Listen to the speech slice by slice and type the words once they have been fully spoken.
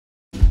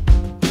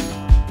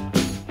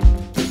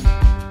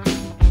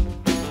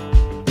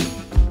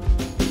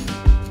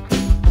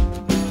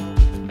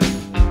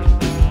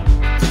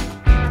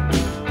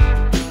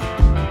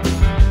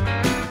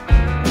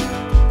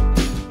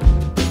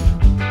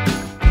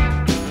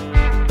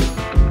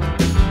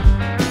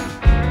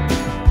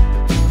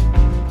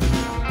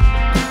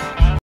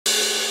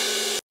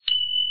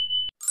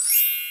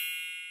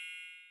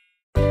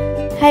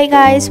Hi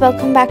guys,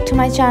 welcome back to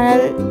my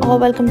channel, or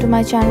welcome to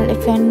my channel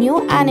if you're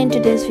new. And in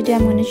today's video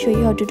I'm going to show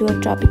you how to do a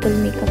tropical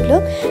makeup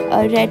look,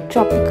 a red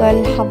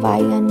tropical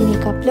Hawaiian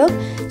makeup look.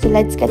 So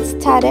let's get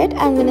started.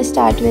 I'm going to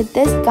start with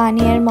this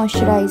Garnier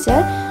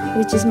moisturizer,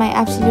 which is my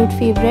absolute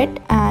favorite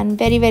and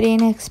very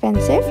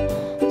inexpensive.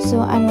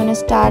 So I'm going to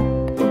start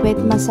with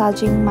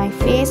massaging my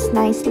face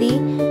nicely,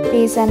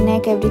 face and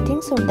neck,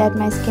 everything, so that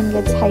my skin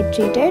gets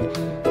hydrated.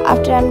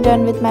 After I'm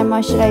done with my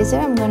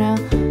moisturizer, I'm gonna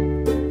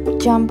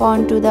jump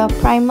on to the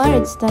primer.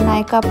 It's the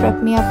EyeMakeup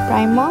Prep Me Up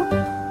primer,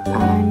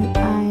 and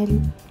I'll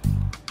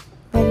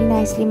very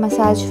nicely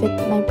massage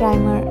with my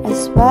primer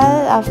as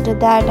well. After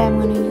that, I'm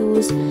going to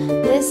use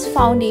this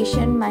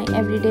foundation, my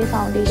everyday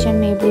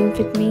foundation, Maybelline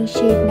Fit Me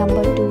shade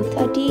number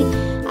 230.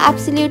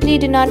 Absolutely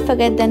do not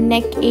forget the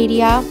neck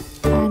area,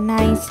 and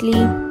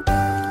nicely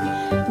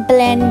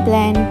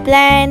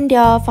blend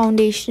your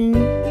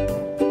foundation.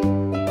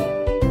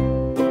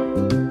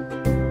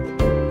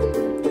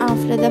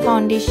 After the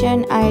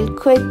foundation, I'll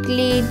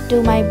quickly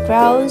do my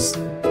brows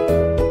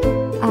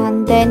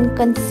and then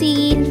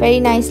conceal, very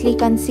nicely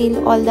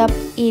conceal all the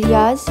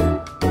areas,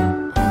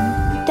 and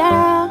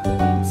ta-da,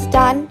 it's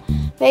done.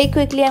 Very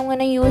quickly I'm going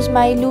to use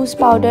my loose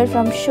powder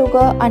from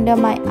Sugar under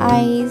my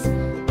eyes.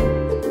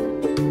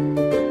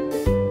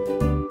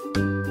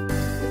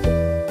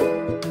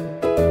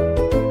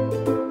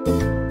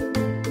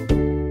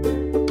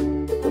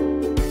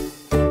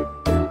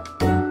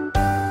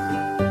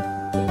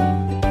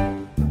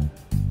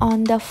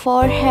 On the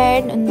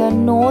forehead, on the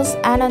nose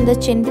and on the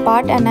chin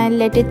part, and I'll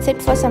let it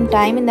sit for some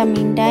time. In the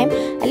meantime,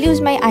 I'll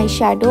use my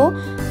eyeshadow.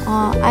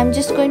 I'm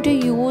just going to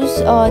use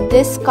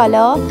this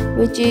color,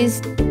 which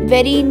is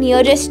very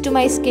nearest to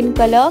my skin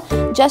color,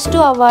 just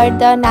to avoid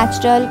the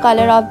natural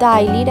color of the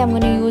eyelid. I'm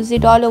going to use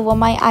it all over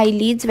my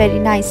eyelids very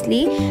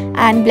nicely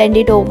and blend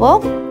it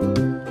over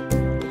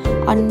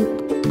on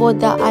both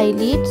the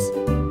eyelids.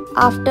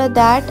 After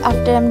that,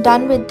 after I'm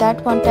done with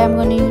that, what I'm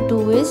going to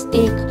do is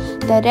take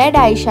the red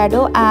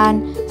eyeshadow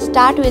and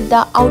start with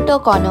the outer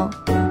corner.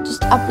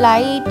 Just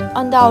apply it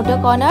on the outer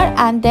corner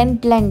and then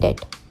blend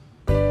it.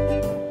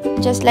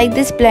 Just like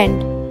this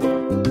blend.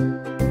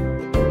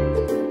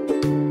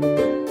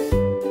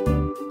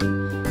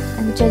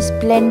 And just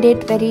blend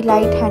it very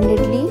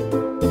light-handedly.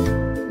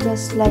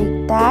 Just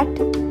like that.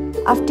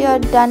 After you're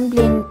done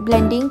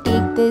blending,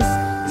 take this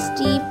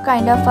steep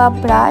kind of a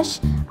brush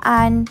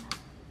and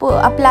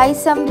apply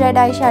some red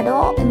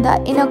eyeshadow in the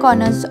inner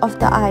corners of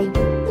the eye.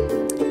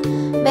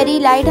 Very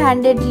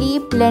light-handedly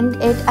blend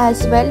it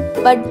as well,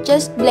 but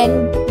just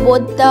blend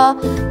both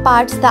the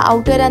parts, the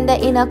outer and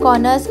the inner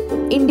corners,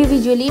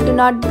 individually. Do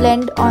not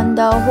blend on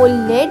the whole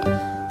lid.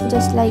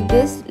 Just like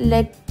this.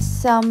 Leave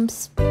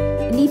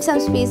some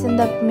space in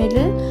the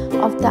middle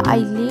of the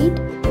eyelid,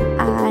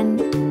 and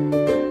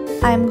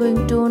I'm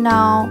going to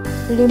now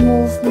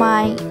remove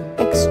my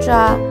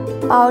extra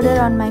powder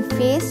on my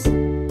face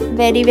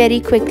very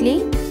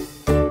quickly.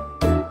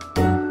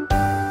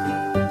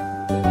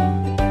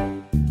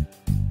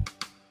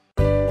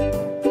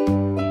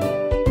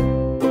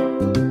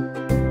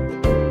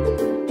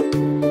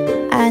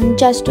 And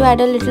just to add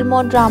a little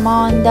more drama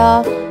on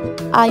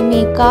the eye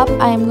makeup,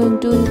 I am going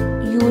to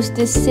use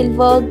this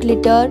silver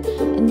glitter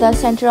in the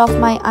center of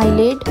my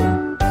eyelid.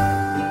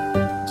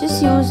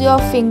 Just use your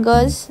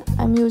fingers.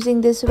 I'm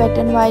using this Wet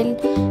n Wild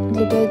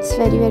glitter. It's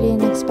very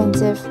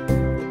inexpensive.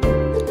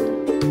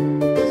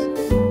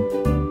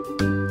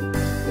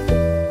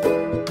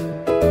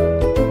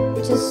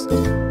 Just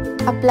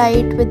apply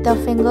it with the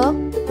finger.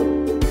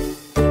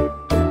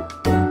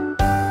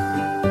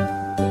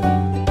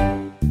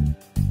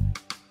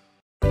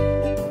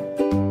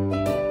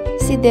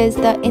 See, there's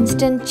the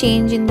instant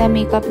change in the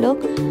makeup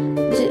look.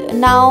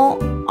 Now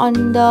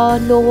on the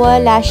lower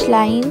lash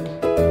line,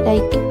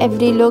 like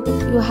every look,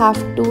 you have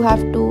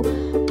to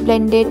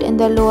blend it in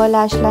the lower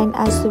lash line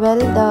as well.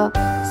 The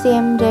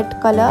same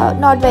red color,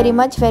 not very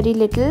much, very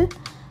little.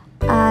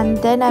 And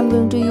then I'm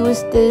going to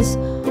use this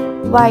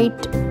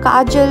white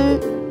kajal,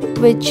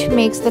 which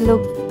makes the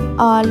look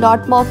a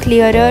lot more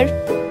clearer.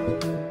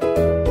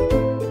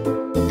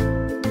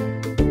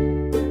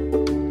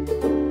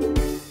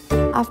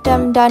 After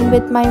I'm done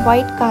with my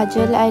white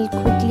kajal, I'll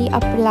quickly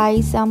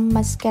apply some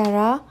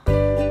mascara,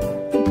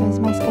 because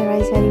mascara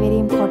is very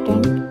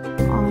important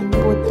on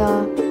both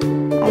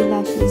the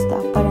eyelashes, the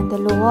upper and the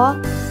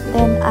lower.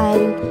 Then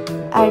I'll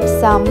add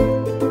some,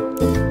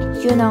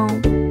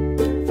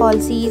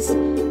 falsies,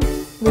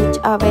 which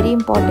are very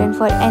important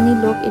for any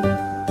look. It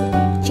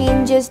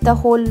changes the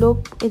whole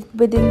look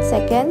within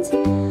seconds.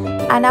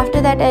 And after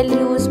that, I'll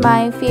use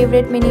my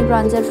favorite mini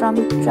bronzer from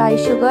Dry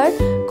Sugar.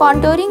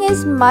 Contouring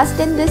is must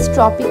in this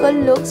tropical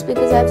looks,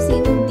 because I've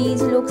seen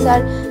these looks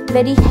are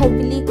very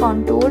heavily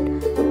contoured.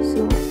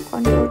 So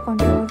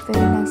contour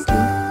very nicely.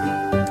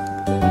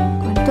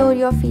 Contour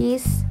your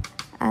face.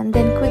 And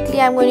then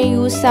quickly I'm going to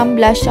use some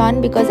blush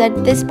on, because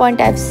at this point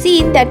I've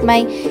seen that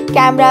my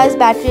camera's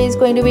battery is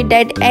going to be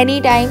dead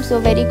anytime. So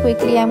very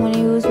quickly I'm going to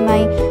use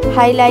my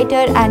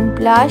highlighter and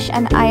blush,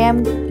 and I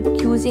am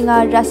using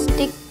a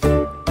rustic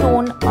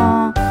tone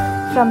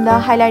from the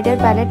highlighter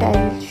palette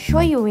I'll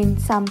show you in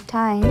some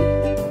time,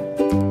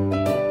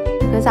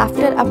 because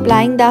after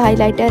applying the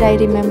highlighter I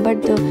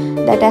remembered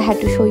that I had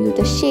to show you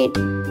the shade.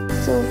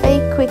 So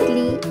very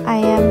quickly I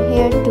am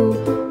here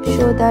to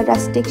show the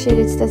rustic shade.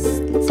 It's the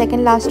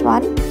second last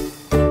one,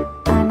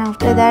 and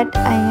after that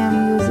I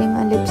am using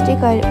a lipstick,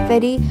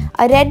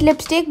 a red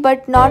lipstick,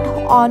 but not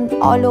on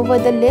all over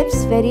the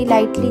lips, very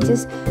lightly,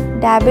 just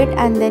dab it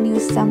and then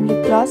use some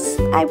lip gloss.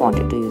 I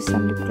wanted to use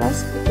some lip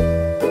gloss.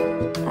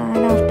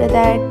 And after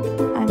that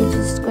I'm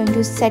just going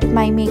to set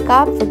my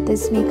makeup with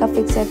this makeup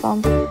fixer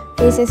from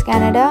Faces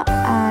Canada,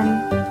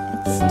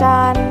 and it's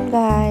done,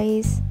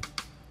 guys.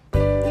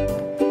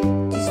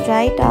 Just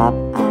dry it up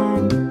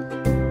and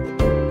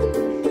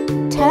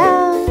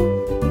ta-da!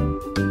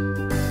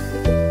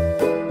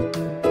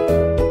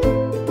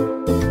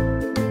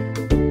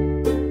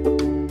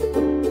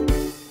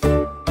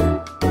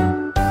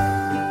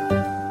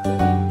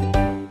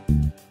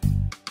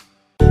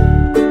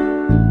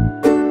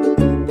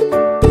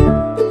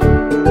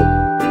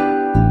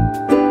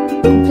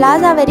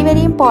 Flowers are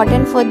very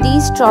important for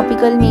these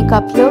tropical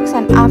makeup looks,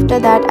 and after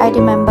that I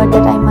remembered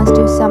that I must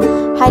use some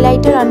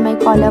highlighter on my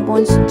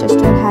collarbones just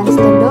to enhance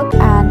the look.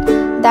 And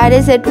that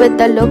is it with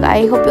the look.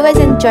 I hope you guys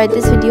enjoyed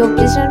this video.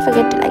 Please don't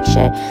forget to like,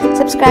 share,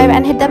 subscribe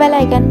and hit the bell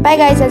icon. Bye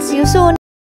guys, I'll see you soon.